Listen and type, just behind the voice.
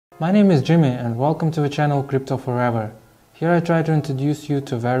My name is Jimmy and welcome to the channel Crypto Forever. Here I try to introduce you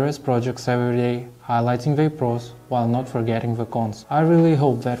to various projects every day, highlighting their pros while not forgetting the cons. I really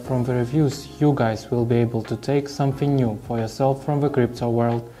hope that from the reviews you guys will be able to take something new for yourself from the crypto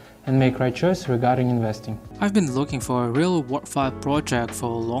world and make right choice regarding investing. I've been looking for a real Word5 project for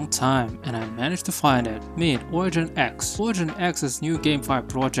a long time and I managed to find it. Meet Origin X. Origin X is a new GameFi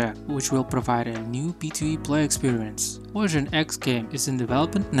project which will provide a new B2E play experience. Origin X game is in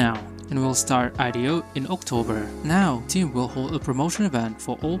development now and will start IDO in October. Now, team will hold a promotion event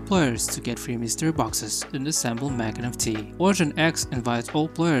for all players to get free mystery boxes and assemble Mag NFT. Origin X invites all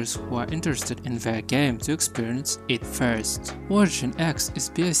players who are interested in their game to experience it first. Origin X is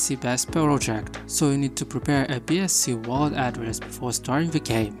BSC based project, so you need to prepare a BSC wallet address before starting the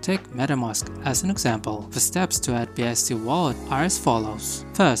game. Take MetaMask as an example. The steps to add BSC wallet are as follows.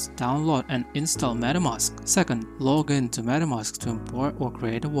 First, download and install MetaMask. Second, log in to MetaMask to import or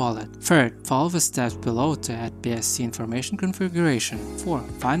create a wallet. Third, follow the steps below to add BSC information configuration. 4.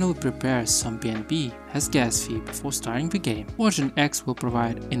 Finally prepare some BNB as gas fee before starting the game. Origin X will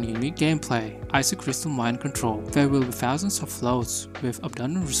provide a unique gameplay, ISO Crystal Mine control. There will be thousands of floats with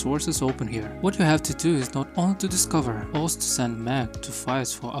abundant resources open here. What you have to do is not only to discover, also to send mag to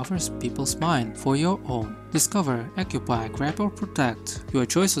fights for other people's mine for your own. Discover, occupy, grab or protect. Your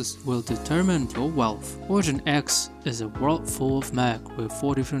choices will determine your wealth. Origin X is a world full of mag with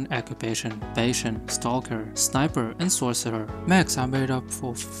 4 different occupation: patient, stalker, sniper and sorcerer. Mags are made up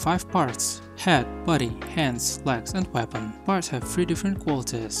of 5 parts: head, body, hands, legs and weapon. Parts have 3 different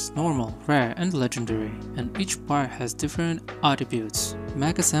qualities: normal, rare and legendary, and each part has different attributes: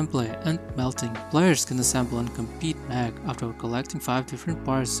 mag assembly and melting. Players can assemble and compete mag after collecting 5 different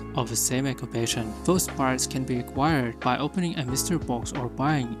parts of the same occupation. Those parts can be acquired by opening a mystery box or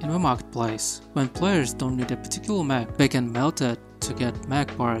buying in the marketplace. When players don't need a particular mag, they can melt it to get mag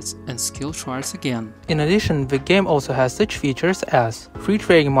parts and skill shards again. In addition, the game also has such features as free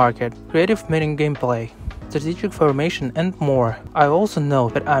trading market, creative mining gameplay, strategic formation and more. I also know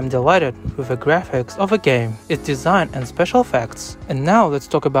that I'm delighted with the graphics of the game, its design and special effects. And now let's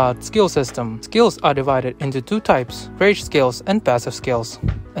talk about skill system. Skills are divided into 2 types: rage skills and passive skills.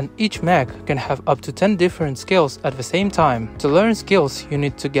 And each mag can have up to 10 different skills at the same time. To learn skills, you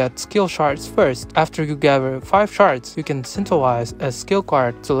need to get skill shards first. After you gather 5 shards, you can synthesize a skill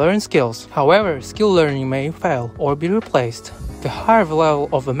card to learn skills. However, skill learning may fail or be replaced. The higher the level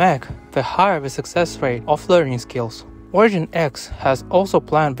of the mag, the higher the success rate of learning skills. Origin X has also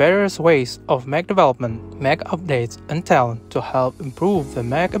planned various ways of mag development, mag updates and talent to help improve the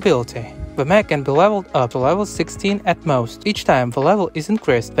mag ability. The mag can be leveled up to level 16 at most. Each time the level is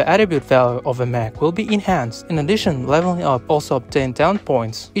increased, the attribute value of the mag will be enhanced. In addition, leveling up also obtains talent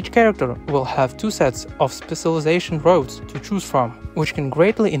points. Each character will have 2 sets of specialization roads to choose from, which can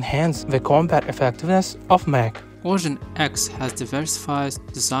greatly enhance the combat effectiveness of mag. Origin X has diversified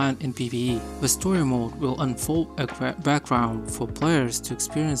design in PvE. The story mode will unfold a background for players to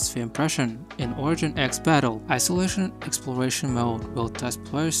experience the impression in Origin X battle. Isolation exploration mode will test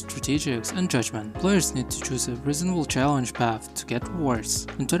players' strategies and judgment. Players need to choose a reasonable challenge path to get rewards.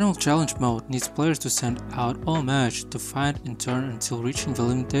 Internal challenge mode needs players to send out all match to fight in turn until reaching the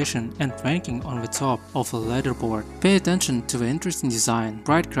limitation and ranking on the top of the leaderboard. Pay attention to the interesting design,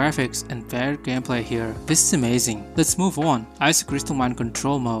 bright graphics and varied gameplay here. This is amazing. Let's move on. ISO Crystal Mine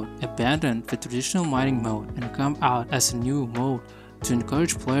Control mode abandoned the traditional mining mode and come out as a new mode to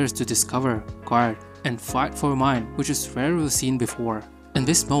encourage players to discover, guard, and fight for a mine, which is rarely seen before. In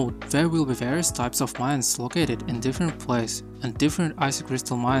this mode, there will be various types of mines located in different places, and different ISO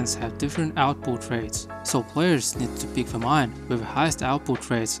crystal mines have different output rates, so players need to pick the mine with the highest output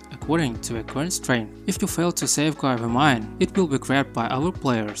rates according to a current strain. If you fail to safeguard the mine, it will be grabbed by other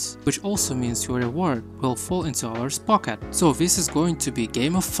players, which also means your reward will fall into others' pocket. So this is going to be a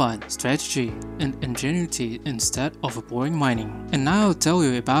game of fun, strategy, and ingenuity instead of a boring mining. And now I'll tell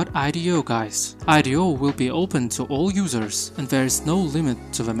you about IDO, guys. IDO will be open to all users, and there is no limit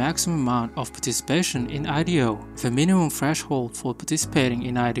to the maximum amount of participation in IDO. The minimum threshold for participating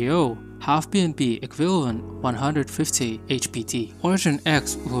in IDO, half BNB equivalent 150 HPT. Origin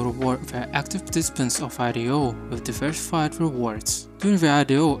X will reward the active participants of IDO with diversified rewards. During the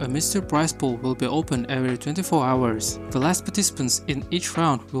IDO, a mystery prize pool will be open every 24 hours. The last participants in each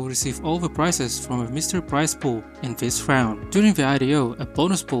round will receive all the prizes from a mystery prize pool in this round. During the IDO, a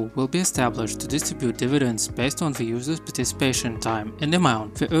bonus pool will be established to distribute dividends based on the user's participation time and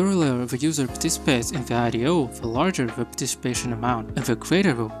amount. The earlier the user participates in the IDO, the larger the participation amount and the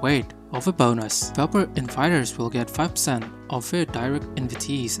greater the weight of a bonus. The upper inviters will get 5% of their direct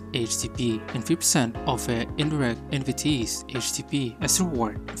invitees HTP and 3% of their indirect invitees HTP as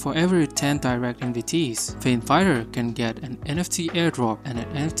reward. For every 10 direct invitees, the inviter can get an NFT airdrop and an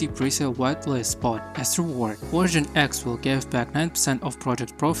NFT presale whitelist spot as reward. Origin X will give back 9% of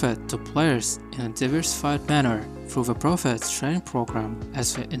project profit to players in a diversified manner through the profit sharing program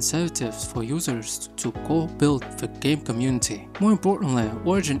as the incentives for users to co-build the game community. More importantly,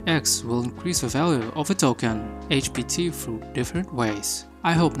 Origin X will increase the value of a token, HBT, through different ways.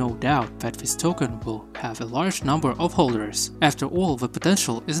 I hope no doubt that this token will have a large number of holders. After all, the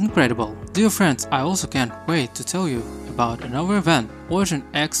potential is incredible. Dear friends, I also can't wait to tell you about another event, Origin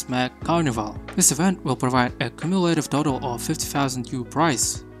X Mag Carnival. This event will provide a cumulative total of 50,000 U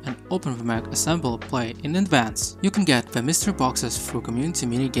prize and open the Mag Assemble play in advance. You can get the mystery boxes through community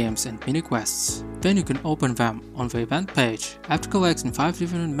mini-games and mini-quests. Then you can open them on the event page. After collecting 5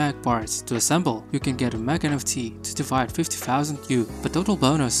 different Mag parts to assemble, you can get a Mag NFT to divide 50,000 U. The total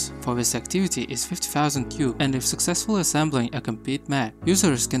bonus for this activity is 50,000 U, and if successfully assembling a complete Mag,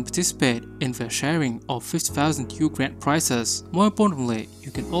 users can participate in the sharing of 50,000 U grand prizes. More importantly,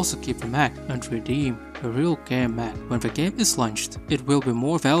 you can also keep the Mag and redeem a real game Mag. When the game is launched, it will be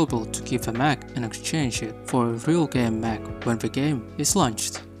more valuable to keep the Mag and exchange it for a real game Mag when the game is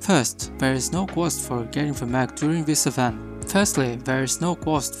launched. First, there is no cost for getting the Mag during this event. Firstly, there is no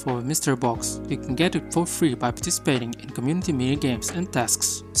cost for a mystery box. You can get it for free by participating in community mini-games and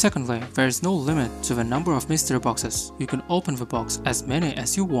tasks. Secondly, there is no limit to the number of mystery boxes. You can open the box as many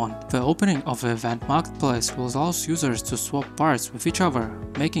as you want. The opening of the event marketplace will allow users to swap parts with each other,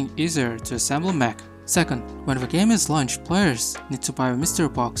 making it easier to assemble Mag. Second, when the game is launched, players need to buy a mystery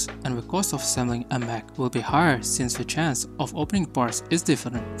box, and the cost of assembling a Mag will be higher since the chance of opening parts is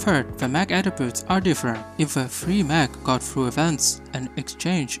different. Third, the Mag attributes are different. If a free Mag got through events and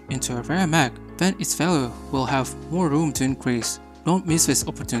exchanged into a rare Mag, then its value will have more room to increase. Don't miss this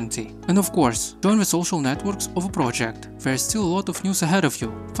opportunity. And of course, join the social networks of a project. There is still a lot of news ahead of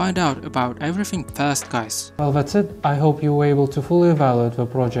you. Find out about everything fast, guys. Well, that's it. I hope you were able to fully evaluate the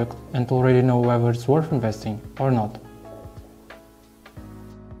project and already know whether it's worth investing or not.